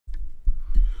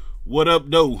What up,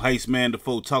 though? Heist Man the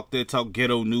Foe. Talk that talk,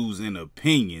 ghetto news and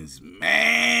opinions.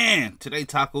 Man, today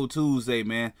Taco Tuesday,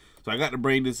 man. So I got to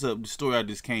bring this up. The story I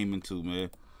just came into,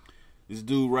 man. This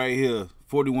dude right here,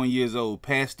 41 years old,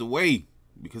 passed away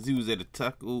because he was at a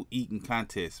taco eating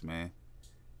contest, man.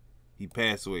 He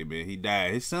passed away, man. He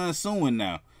died. His son's suing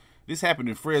now. This happened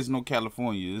in Fresno,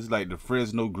 California. It's like the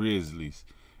Fresno Grizzlies.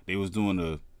 They was doing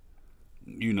a,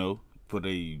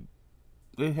 they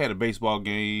had a baseball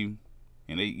game.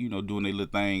 And they, doing their little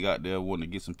thing out there, wanting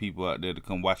to get some people out there to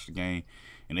come watch the game.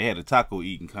 And they had a taco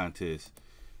eating contest.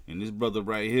 And this brother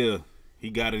right here, he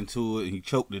got into it and he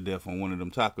choked to death on one of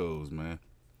them tacos, man.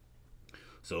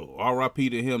 So R.I.P.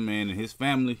 to him, man, and his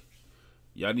family.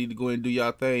 Y'all need to go ahead and do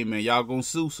y'all thing, man. Y'all gonna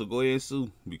sue, so go ahead and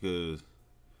sue. Because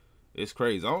it's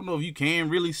crazy. I don't know if you can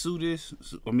really sue this.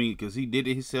 I mean, because he did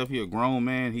it himself. He a grown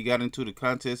man. He got into the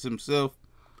contest himself.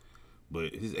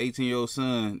 But his 18-year-old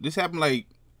son, this happened like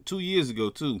 2 years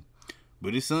ago too,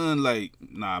 but his son like,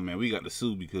 nah, man, we got to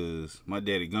sue because my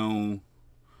daddy gone,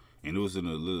 and it was in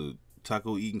a little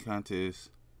taco eating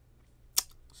contest.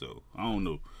 So I don't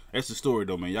know. That's the story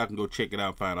though, man. Y'all can go check it out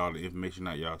and find all the information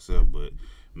out yourself. But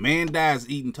man dies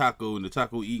eating taco in the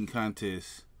taco eating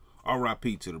contest.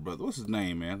 R.I.P. to the brother. What's his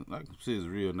name, man? Like say his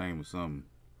real name or something.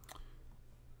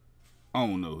 I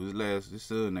don't know. His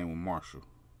son name was Marshall.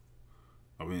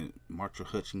 I mean Marshall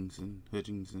Hutchinson.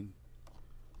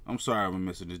 I'm sorry I'm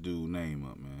messing this dude's name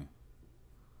up, man.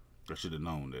 I should have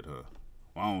known that, huh?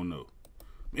 Well, I don't know.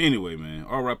 Anyway, man,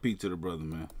 R.I.P. to the brother,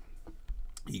 man.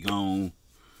 He gone.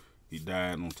 He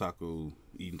died on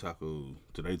eating tacos.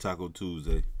 Today, Taco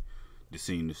Tuesday. Just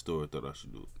seen this story, thought I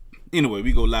should do it. Anyway,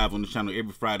 we go live on the channel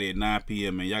every Friday at 9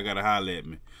 p.m., man. Y'all gotta holler at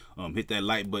me. Hit that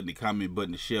like button, the comment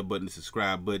button, the share button, the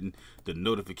subscribe button, the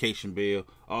notification bell.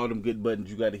 All them good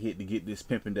buttons you gotta hit to get this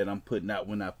pimping that I'm putting out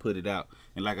when I put it out.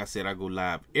 And like I said, I go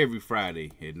live every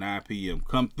Friday at 9 p.m.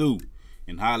 Come through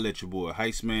and holler at your boy,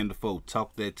 Heist Man the Foe.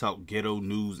 Talk that talk, ghetto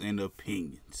news and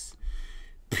opinions.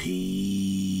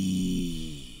 Peace.